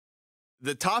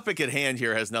The topic at hand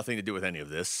here has nothing to do with any of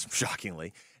this,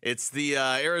 shockingly. It's the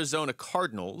Arizona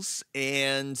Cardinals,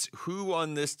 and who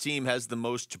on this team has the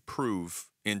most to prove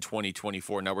in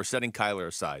 2024? Now, we're setting Kyler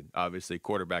aside. Obviously,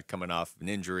 quarterback coming off an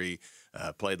injury,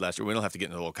 played last year. We don't have to get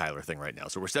into the whole Kyler thing right now,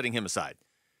 so we're setting him aside.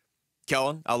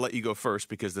 Kellan, I'll let you go first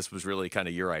because this was really kind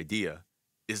of your idea.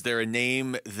 Is there a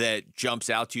name that jumps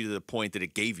out to you to the point that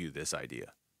it gave you this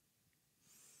idea?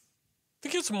 I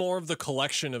think it's more of the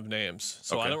collection of names.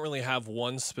 So Okay. I don't really have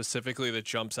one specifically that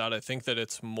jumps out. I think that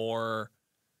it's more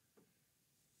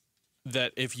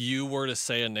that if you were to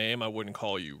say a name, I wouldn't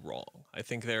call you wrong. I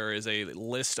think there is a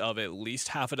list of at least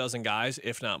half a dozen guys,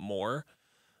 if not more.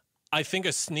 I think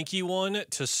a sneaky one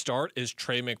to start is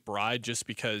Trey McBride, just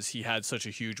because he had such a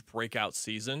huge breakout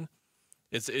season.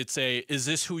 It's a is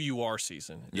this who you are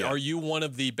season? Yeah. Are you one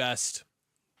of the best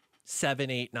 7,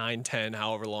 8, 9, 10,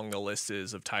 however long the list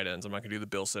is of tight ends? I'm not going to do the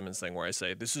Bill Simmons thing where I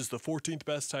say this is the 14th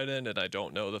best tight end and I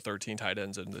don't know the 13 tight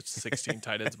ends and the 16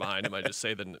 tight ends behind him. I just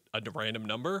say a random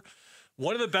number.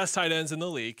 One of the best tight ends in the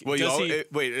league. Well,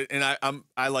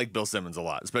 I like Bill Simmons a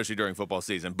lot, especially during football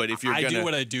season. But if you're I do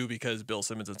what I do because Bill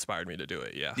Simmons inspired me to do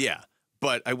it. Yeah. Yeah.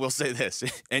 But I will say this.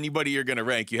 Anybody you're going to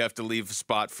rank, you have to leave a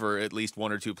spot for at least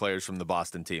one or two players from the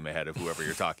Boston team ahead of whoever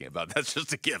you're talking about. That's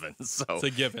just a given. So It's a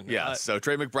given. Yeah. So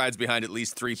Trey McBride's behind at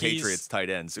least 3 Patriots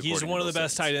tight ends. He's one of the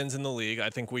best tight ends in the league.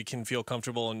 I think we can feel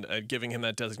comfortable in giving him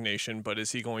that designation. But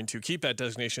is he going to keep that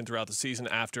designation throughout the season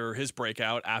after his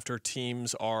breakout, after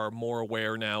teams are more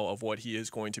aware now of what he is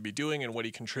going to be doing and what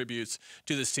he contributes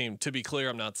to this team? To be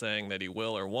clear, I'm not saying that he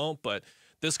will or won't, but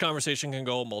this conversation can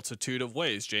go a multitude of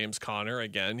ways. James Conner,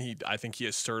 again, I think he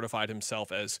has certified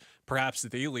himself as perhaps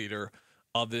the leader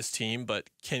of this team, but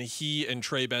can he and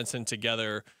Trey Benson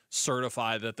together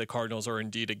certify that the Cardinals are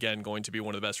indeed, again, going to be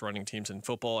one of the best running teams in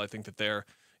football? I think that they're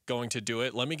going to do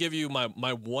it. Let me give you my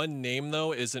one name,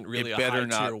 though, isn't really a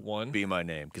high-tier one. Be my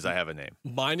name, because I have a name.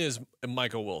 Mine is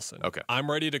Michael Wilson. Okay. I'm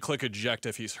ready to click eject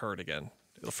if he's hurt again.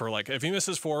 If he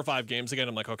misses 4 or 5 games again,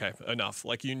 I'm like, okay, enough.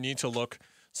 Like, you need to look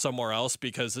somewhere else,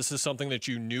 because this is something that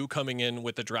you knew coming in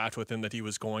with the draft with him that he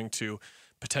was going to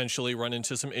potentially run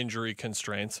into some injury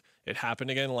constraints. It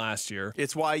happened again last year.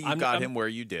 It's why you got him where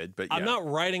you did. But yeah. I'm not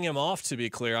writing him off, to be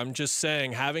clear. I'm just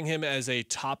saying having him as a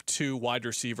top 2 wide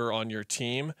receiver on your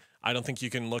team, I don't think you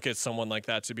can look at someone like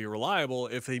that to be reliable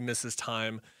if he misses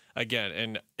time again.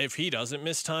 And if he doesn't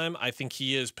miss time, I think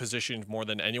he is positioned more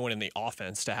than anyone in the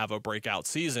offense to have a breakout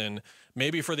season,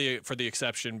 maybe for the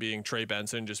exception being Trey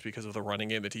Benson, just because of the running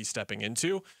game that he's stepping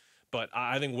into. But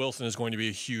I think Wilson is going to be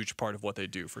a huge part of what they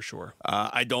do for sure.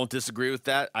 I don't disagree with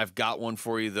that. I've got one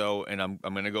for you, though, and I'm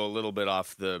going to go a little bit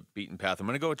off the beaten path. I'm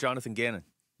going to go with Jonathan Gannon,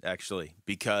 actually,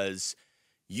 because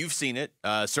you've seen it.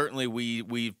 Certainly,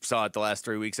 we saw it the last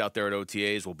 3 weeks out there at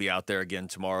OTAs. We'll be out there again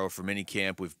tomorrow for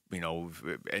minicamp.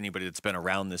 Anybody that's been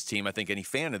around this team, I think any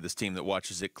fan of this team that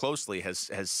watches it closely has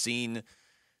seen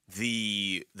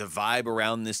the vibe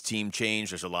around this team change.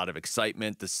 There's a lot of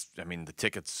excitement. The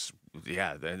tickets,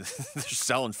 they're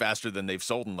selling faster than they've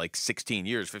sold in like 15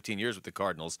 years with the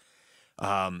Cardinals.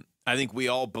 I think we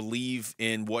all believe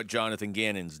in what Jonathan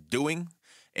Gannon's doing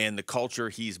and the culture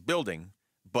he's building.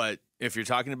 But if you're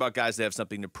talking about guys that have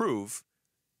something to prove,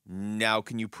 now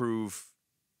can you prove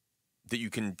that you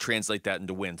can translate that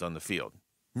into wins on the field?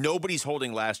 Nobody's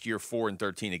holding last year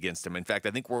 4-13 against him. In fact,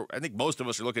 I think most of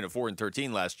us are looking at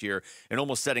 4-13 last year and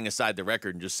almost setting aside the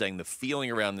record and just saying the feeling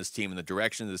around this team and the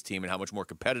direction of this team and how much more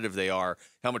competitive they are,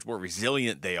 how much more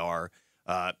resilient they are.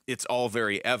 It's all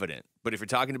very evident. But if you're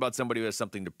talking about somebody who has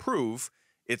something to prove,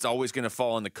 it's always going to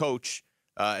fall on the coach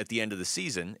at the end of the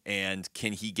season. And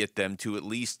can he get them to at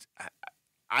least?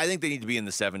 I think they need to be in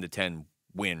the 7 to 10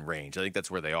 win range. I think that's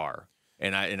where they are,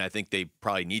 and I think they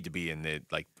probably need to be in the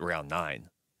around 9.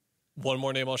 One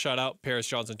more name I'll shout out: Paris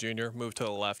Johnson Jr. Move to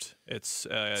the left. It's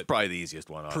probably the easiest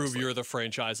one. Honestly. Prove you're the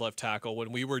franchise left tackle.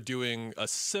 When we were doing a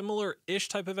similar-ish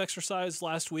type of exercise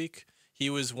last week, he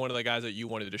was one of the guys that you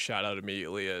wanted to shout out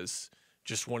immediately as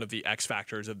just one of the X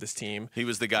factors of this team. He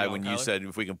was the guy when you said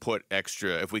if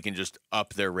we can just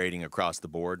up their rating across the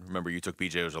board. Remember, you took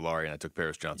B.J. Ojolari and I took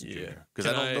Paris Johnson Jr.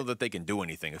 Because I don't know that they can do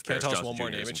anything if Paris Johnson Jr.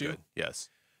 isn't good. Yes.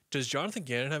 Does Jonathan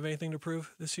Gannon have anything to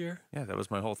prove this year? Yeah, that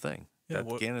was my whole thing. Yeah,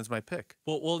 Gannon's my pick.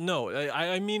 Well, no.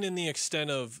 I mean in the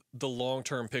extent of the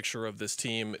long-term picture of this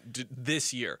team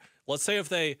this year. Let's say if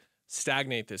they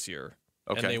stagnate this year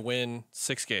and they win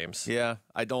 6 games. Yeah,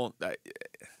 I don't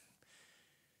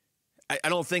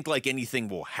think anything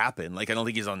will happen. I don't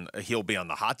think he'll be on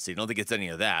the hot seat. I don't think it's any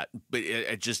of that. But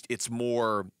it's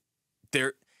more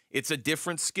there. It's a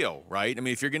different skill, right? I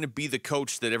mean, if you're going to be the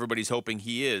coach that everybody's hoping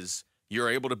he is, You're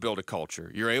able to build a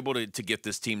culture. You're able to get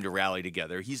this team to rally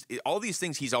together. All these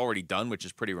things he's already done, which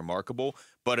is pretty remarkable.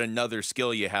 But another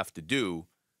skill you have to do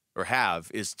or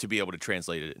have is to be able to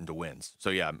translate it into wins. So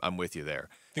yeah, I'm with you there.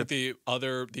 I think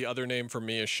the other name for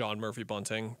me is Sean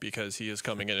Murphy-Bunting, because he is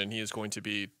coming in and he is going to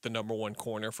be the number one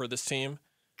corner for this team.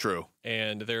 True.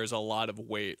 And there's a lot of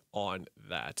weight on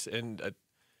that. And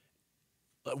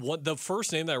the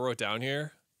first name that I wrote down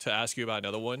here to ask you about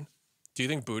another one, do you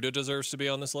think Buddha deserves to be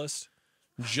on this list?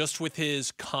 Just with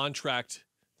his contract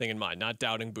thing in mind, not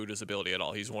doubting Buddha's ability at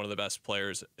all. He's one of the best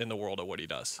players in the world at what he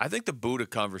does. I think the Buddha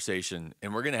conversation,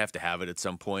 and we're going to have it at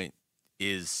some point,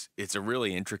 it's a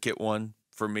really intricate one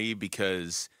for me,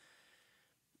 because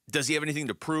does he have anything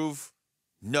to prove?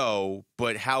 No,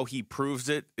 but how he proves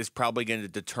it is probably going to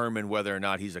determine whether or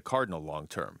not he's a Cardinal long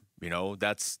term. You know,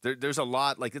 there's a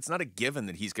lot, like, it's not a given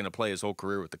that he's going to play his whole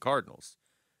career with the Cardinals.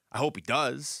 I hope he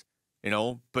does, you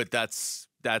know, but that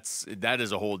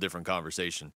is a whole different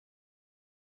conversation.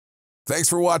 Thanks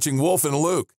for watching Wolf and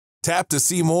Luke. Tap to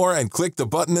see more and click the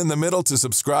button in the middle to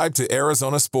subscribe to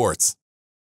Arizona Sports.